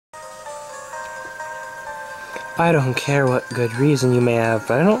I don't care what good reason you may have,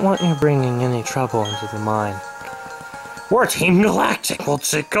 but I don't want you bringing any trouble into the mine. We're Team Galactic, we'll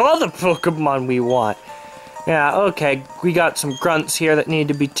take all the Pokemon we want. Yeah, okay, we got some grunts here that need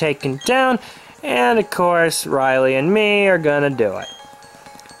to be taken down, and of course, Riley and me are gonna do it.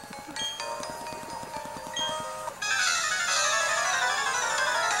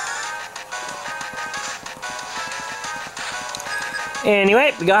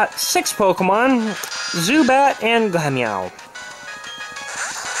 Anyway, we got 6 Pokemon, Zubat and Glameow.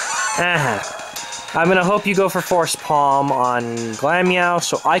 I'm gonna hope you go for Force Palm on Glameow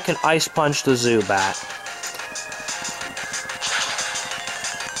so I can Ice Punch the Zubat.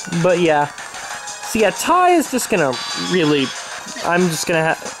 But yeah. So yeah, Ty is just gonna really... I'm just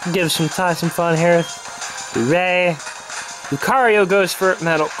gonna give Ty some fun here. Hooray. Lucario goes for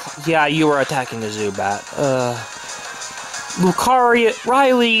Metal... Yeah, you were attacking the Zubat. Lucario...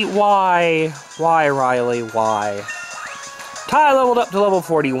 Riley, why? Why, Riley, why? Ty leveled up to level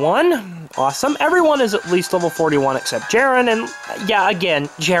 41. Awesome. Everyone is at least level 41 except Jaren, and yeah, again,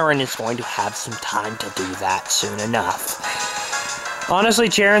 Jaren is going to have some time to do that soon enough. Honestly,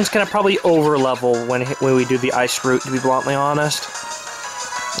 Jaren's gonna probably over-level when we do the Ice Route, to be bluntly honest.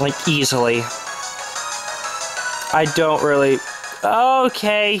 Like, easily. I don't really...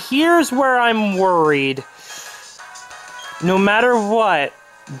 Okay, here's where I'm worried. No matter what,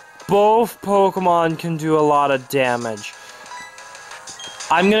 both Pokemon can do a lot of damage.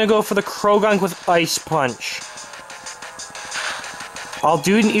 I'm gonna go for the Krogunk with Ice Punch. I'll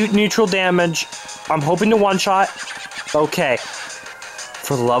do neutral damage. I'm hoping to one-shot. Okay.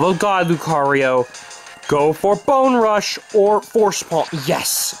 For the love of God, Lucario, go for Bone Rush or Force Palm.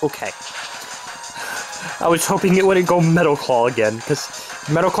 Yes! Okay. I was hoping it wouldn't go Metal Claw again, because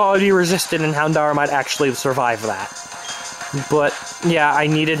Metal Claw would be resistant and Houndour might actually survive that. But, yeah, I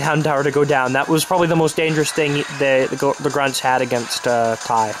needed Houndour to go down. That was probably the most dangerous thing the Grunts had against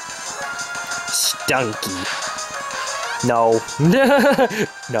Ty. Stunky. No.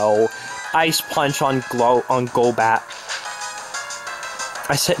 No. Ice Punch on Golbat.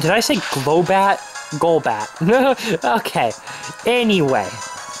 Did I say Glowbat? Golbat. Okay. Anyway.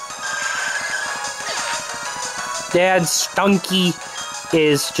 Dad, Stunky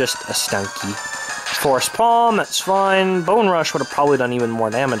is just a Stunky. Force Palm, that's fine. Bone Rush would have probably done even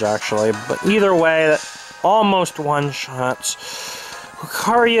more damage, actually. But either way, that almost one-shots.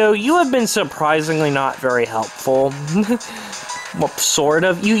 Lucario, you have been surprisingly not very helpful. Well, sort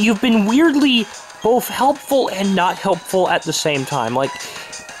of. You've been weirdly both helpful and not helpful at the same time. Like,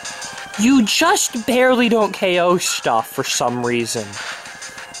 you just barely don't KO stuff for some reason.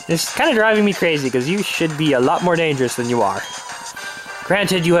 It's kind of driving me crazy, because you should be a lot more dangerous than you are.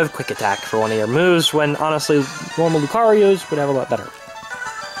 Granted, you have Quick Attack for one of your moves, when honestly, normal Lucarios would have a lot better.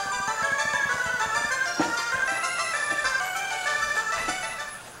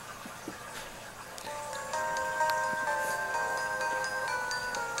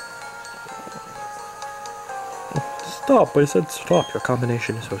 Stop, I said stop. Your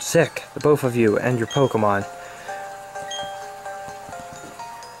combination is so sick. The both of you and your Pokemon.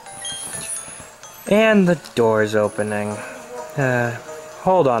 And the door's opening.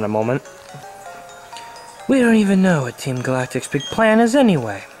 Hold on a moment. We don't even know what Team Galactic's big plan is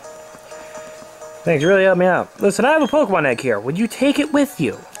anyway. Thanks, you really helped me out. Listen, I have a Pokemon egg here. Would you take it with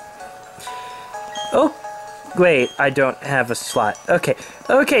you? Oh, wait, I don't have a slot.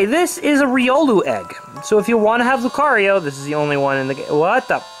 Okay, this is a Riolu egg. So if you want to have Lucario, this is the only one in the game. What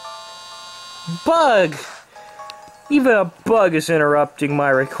the? Bug! Even a bug is interrupting my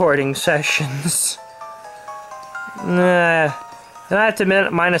recording sessions. Nah. And I have to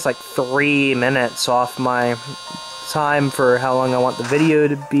minus like 3 minutes off my time for how long I want the video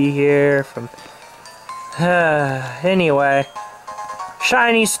to be here. From anyway,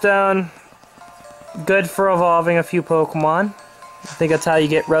 Shiny Stone, good for evolving a few Pokemon. I think that's how you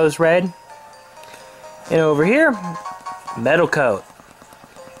get Rose Red. And over here, Metal Coat.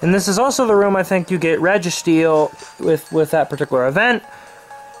 And this is also the room I think you get Registeel with that particular event.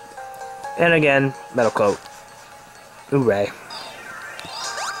 And again, Metal Coat. Hooray.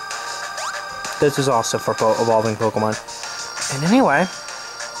 This is also for evolving Pokemon. And anyway,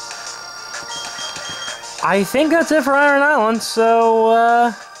 I think that's it for Iron Island,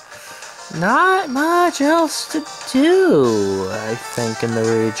 so, not much else to do, I think, in the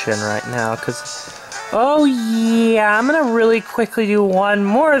region right now, because, oh yeah, I'm gonna really quickly do one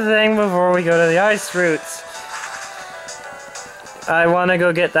more thing before we go to the Ice Routes. I want to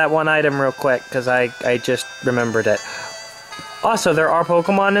go get that one item real quick, because I just remembered it. Also, there are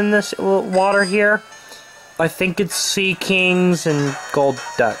Pokemon in this water here. I think it's Sea Kings and Gold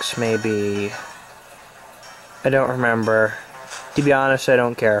Ducks, maybe. I don't remember. To be honest, I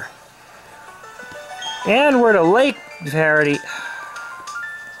don't care. And we're to Lake Verity.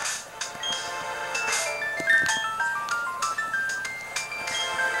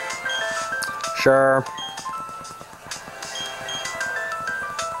 Sure.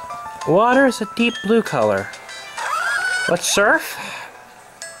 Water is a deep blue color. Let's surf.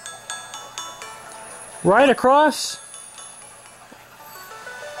 Right across.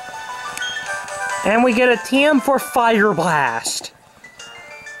 And we get a TM for Fire Blast.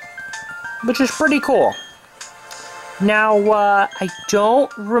 Which is pretty cool. Now, I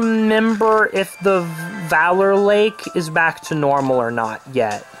don't remember if the Valor Lake is back to normal or not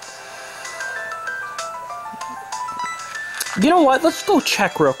yet. You know what? Let's go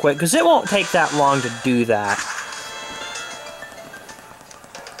check real quick, because it won't take that long to do that.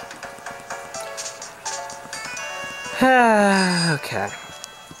 Okay.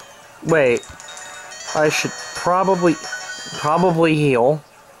 Wait. I should probably heal.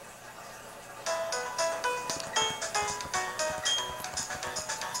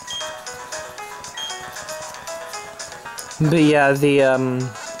 But yeah,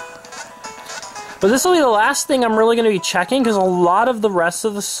 but this will be the last thing I'm really going to be checking, because a lot of the rest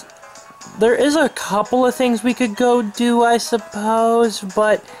of this... There is a couple of things we could go do, I suppose,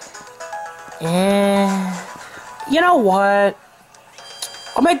 but... You know what?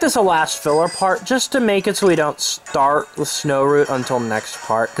 I'll make this a last filler part, just to make it so we don't start the snow route until next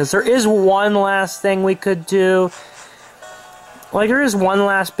part, because there is one last thing we could do. Like, there is one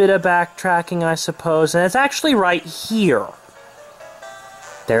last bit of backtracking, I suppose, and it's actually right here.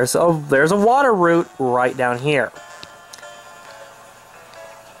 There's a water route right down here.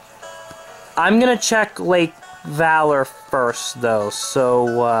 I'm gonna check Lake Valor first, though,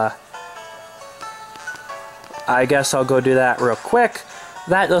 so, I guess I'll go do that real quick.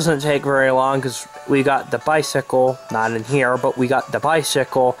 That doesn't take very long, because we got the bicycle, not in here, but we got the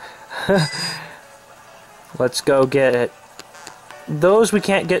bicycle. Let's go get it. Those we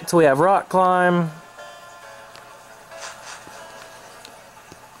can't get till we have rock climb.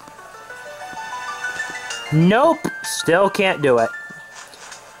 Nope, still can't do it.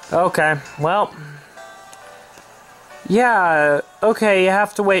 Okay, well. Yeah, okay, you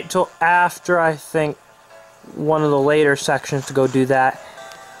have to wait till after, I think, one of the later sections to go do that.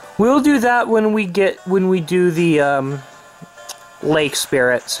 We'll do that when we do the lake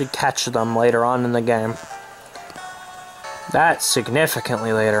spirits and catch them later on in the game. That's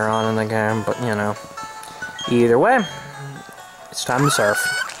significantly later on in the game, but you know. Either way, it's time to surf.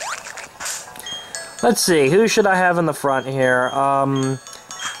 Let's see, who should I have in the front here?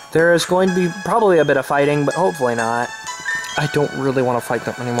 There is going to be probably a bit of fighting, but hopefully not. I don't really want to fight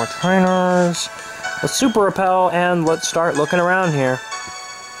that many more trainers. Let's super repel, and let's start looking around here.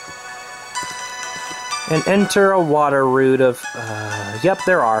 And enter a water route of... yep,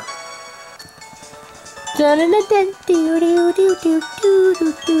 there are.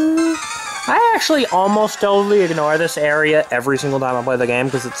 I actually almost totally ignore this area every single time I play the game,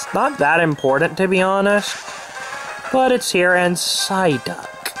 because it's not that important, to be honest. But it's here, and Psyduck.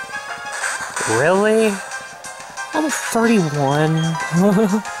 Really? Level 31?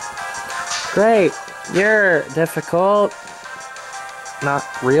 Great. You're difficult. Not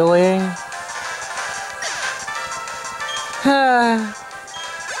really.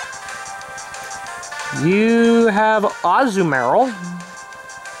 You have Azumarill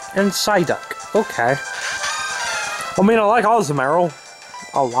and Psyduck. Okay. I mean, I like Azumarill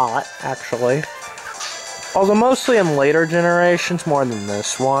a lot, actually. Although mostly in later generations more than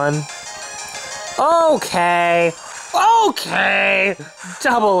this one. Okay. Okay.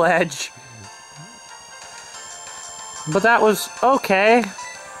 Double Edge. But that was okay.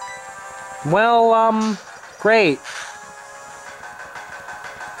 Well, great.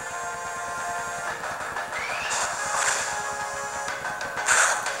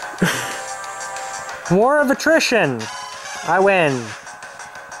 War of attrition. I win.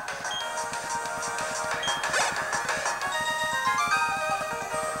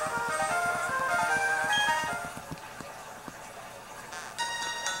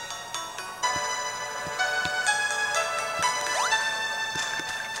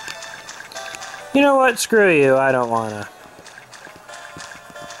 You know what? Screw you. I don't wanna.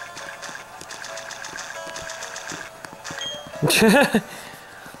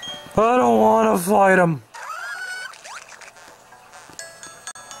 I don't want to fight him.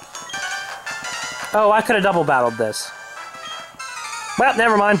 Oh, I could have double battled this. Well,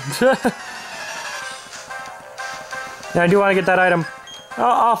 never mind. Now, I do want to get that item.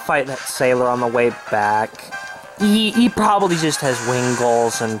 I'll fight that sailor on the way back. he probably just has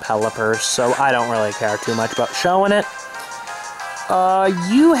Wingulls and Pelipers, so I don't really care too much about showing it.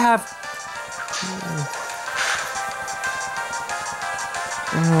 You have...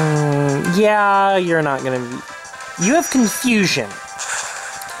 yeah, you're not gonna be... You have Confusion.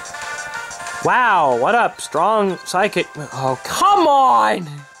 Wow, what up? Strong Psychic... Oh, come on!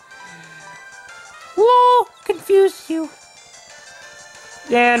 Whoa! Confused you.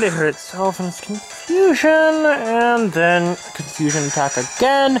 And it hurt itself in its Confusion, and then Confusion attack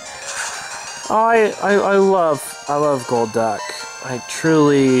again. I love Golduck. I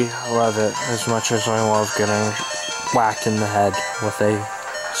truly love it as much as I love getting whacked in the head with a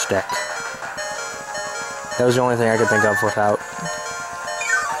stick. That was the only thing I could think of without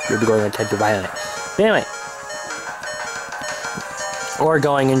maybe going into violent. But anyway. Or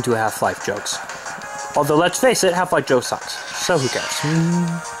going into Half-Life jokes. Although, let's face it, Half-Life Joe sucks. So who cares?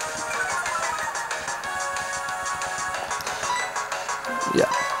 Yeah.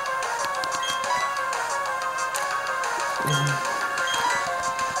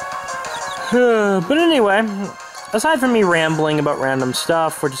 But anyway, aside from me rambling about random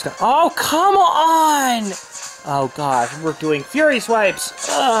stuff, we're just gonna... Oh, come on! Oh, gosh, we're doing Fury Swipes!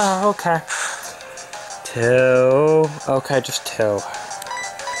 Oh, okay. 2. Okay, just 2.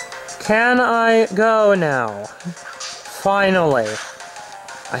 Can I go now? Finally.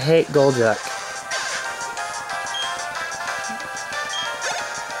 I hate Golduck.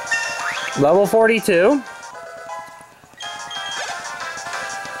 Level 42.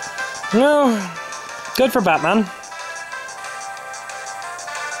 No. Good for Batman.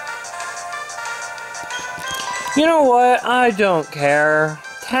 You know what? I don't care.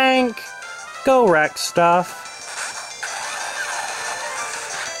 Tank. Go wreck stuff.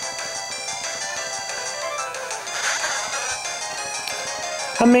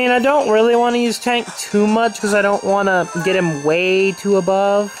 I mean, I don't really want to use Tank too much because I don't want to get him way too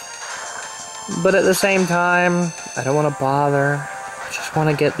above. But at the same time, I don't want to bother. I just want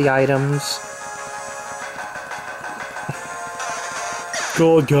to get the items.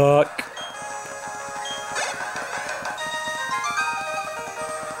 Golduck.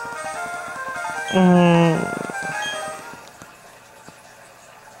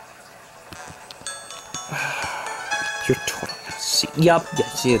 You're totally gonna see. Yup,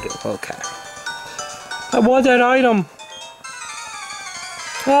 yes you do. Okay. I want that item.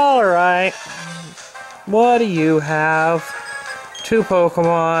 Alright. What do you have? 2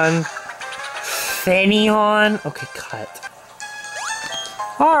 Pokemon. Finneon. Okay, cut.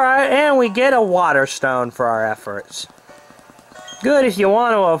 Alright, and we get a Water Stone for our efforts. Good if you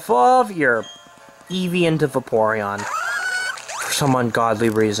want to evolve your Eevee into Vaporeon. For some ungodly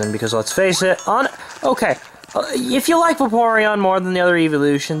reason, because let's face it, okay, if you like Vaporeon more than the other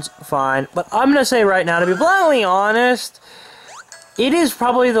Eeveelutions, fine. But I'm gonna say right now, to be bluntly honest, it is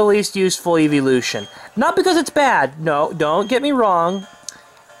probably the least useful Eeveelution. Not because it's bad, no, don't get me wrong,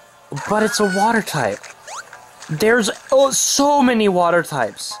 but it's a water type. There's so many water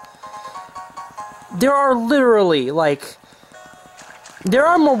types. There are literally, like, there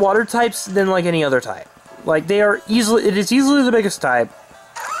are more water types than, like, any other type. Like, it is easily the biggest type.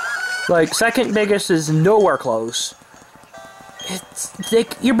 Like, second biggest is nowhere close. It's,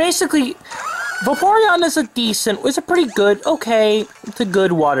 like, you're basically... Vaporeon is it's a pretty good, okay, it's a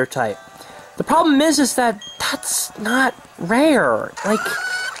good water type. The problem is that that's not rare. Like,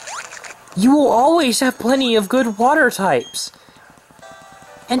 you will always have plenty of good water types.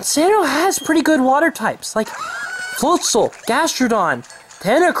 And Sinnoh has pretty good water types, like Floatzel, Gastrodon,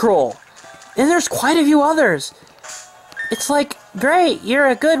 Tentacruel, and there's quite a few others. It's like, great, you're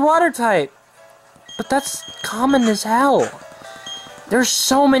a good water type, but that's common as hell. There's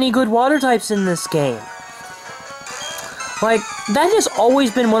so many good water types in this game. Like, that has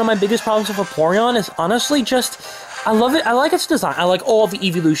always been one of my biggest problems with Vaporeon, is honestly just, I love it, I like its design, I like all of the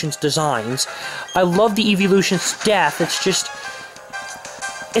Eeveelution's designs, I love the Eeveelution's death, it's just,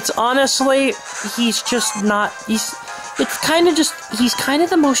 it's honestly, he's just not, he's kind of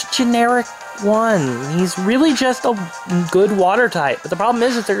the most generic one. He's really just a good water type. But the problem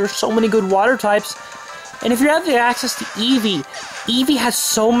is that there are so many good water types, and if you have the access to Eevee, Eevee has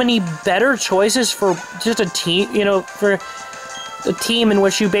so many better choices for just a team, you know, for a team in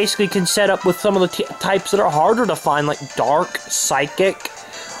which you basically can set up with some of the types that are harder to find, like Dark, Psychic,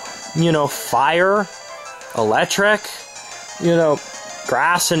 you know, Fire, Electric, you know,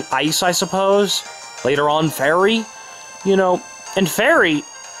 Grass and Ice, I suppose. Later on, Fairy. You know, and Fairy,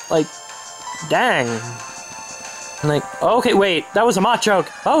 like, dang. Like, okay, wait, that was a Mach joke.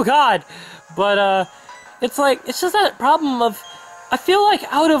 Oh, God. But, it's like, it's just that problem of, I feel like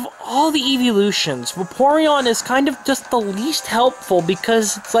out of all the Eeveelutions, Vaporeon is kind of just the least helpful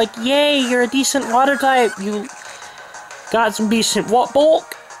because it's like, yay, you're a decent water type. You got some decent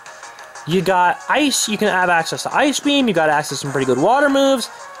bulk. You got ice. You can have access to Ice Beam. You got access to some pretty good water moves.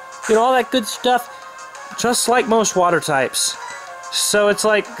 You know, all that good stuff. Just like most water types. So it's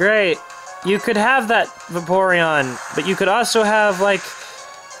like, great. You could have that Vaporeon, but you could also have, like,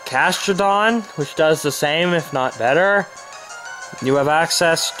 Castrodon, which does the same, if not better. You have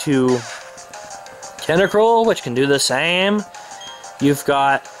access to Tentacruel, which can do the same. You've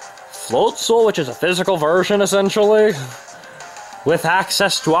got Floatzel, which is a physical version, essentially, with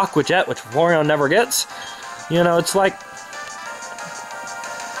access to Aqua Jet, which Vaporeon never gets. You know, it's like,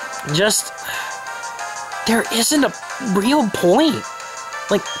 just, there isn't a real point.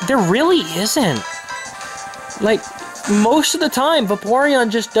 Like, there really isn't. Like, most of the time, Vaporeon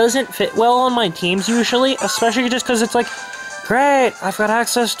just doesn't fit well on my teams, usually, especially just because it's like, great, I've got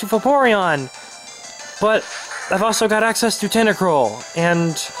access to Vaporeon, but I've also got access to Tentacruel,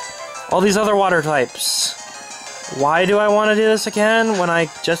 and all these other water types. Why do I want to do this again, when I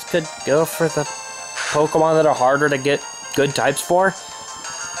just could go for the Pokemon that are harder to get good types for?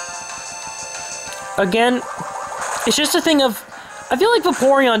 Again, it's just a thing of, I feel like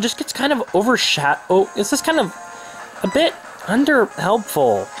Vaporeon just gets kind of overshadowed. It's just kind of a bit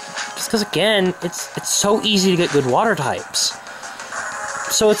under-helpful. Just because, again, it's so easy to get good water types.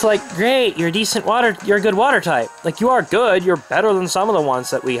 So it's like, great, you're a good water type. Like, you are good, you're better than some of the ones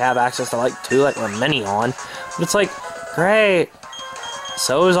that we have access to, like, many on. But it's like, great.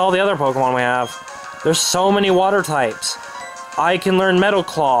 So is all the other Pokemon we have. There's so many water types. I can learn Metal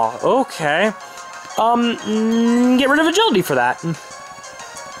Claw. Okay. Get rid of agility for that.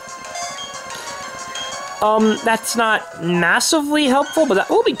 That's not massively helpful, but that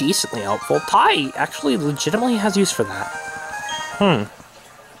will be decently helpful. Tai actually legitimately has use for that.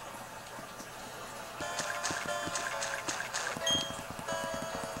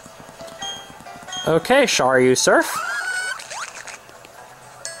 Okay, Sharyu Surf.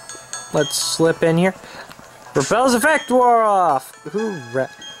 Let's slip in here. Repel's effect wore off! Hoorah.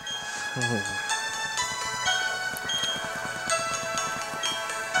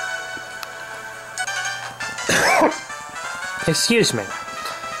 Excuse me.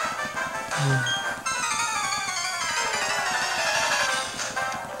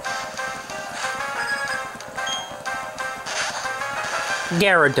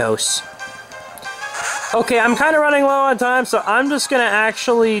 Gyarados. Okay, I'm kind of running low on time, so I'm just gonna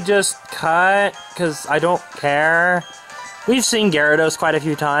actually just cut, because I don't care. We've seen Gyarados quite a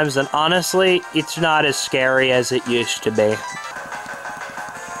few times, and honestly, it's not as scary as it used to be.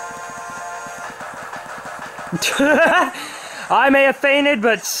 I may have fainted,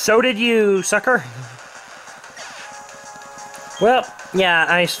 but so did you, sucker. Well, yeah,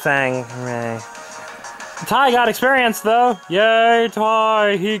 Ice Fang. Hooray. Tai got experience, though. Yay,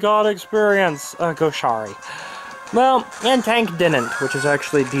 Tai, he got experience. Go Shari. Well, and Tank didn't, which is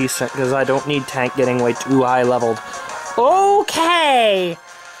actually decent, because I don't need Tank getting way too high leveled. Okay!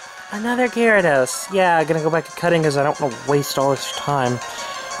 Another Gyarados. Yeah, I'm gonna go back to cutting, because I don't want to waste all this time.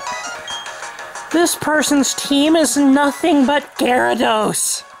 This person's team is nothing but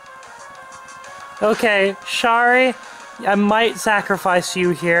Gyarados. Okay, Shari, I might sacrifice you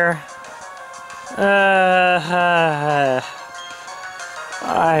here. I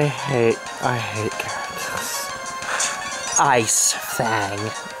hate Gyarados. Ice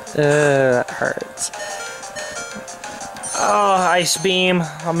Fang. That hurts. Oh, Ice Beam.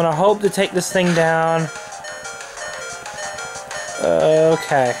 I'm gonna hope to take this thing down.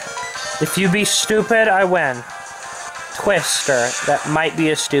 Okay. If you be stupid, I win. Twister. That might be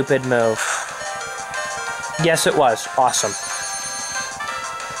a stupid move. Yes, it was. Awesome.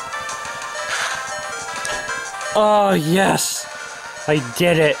 Oh, yes! I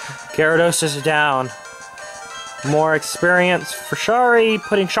did it! Gyarados is down. More experience for Shari,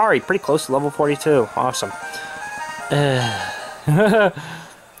 putting Shari pretty close to level 42. Awesome. And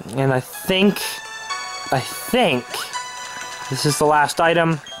I think this is the last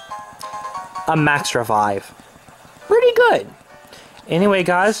item. A Max Revive. Pretty good. Anyway,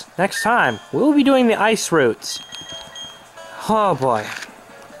 guys, next time, we'll be doing the ice routes. Oh, boy.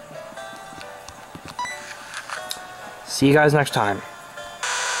 See you guys next time.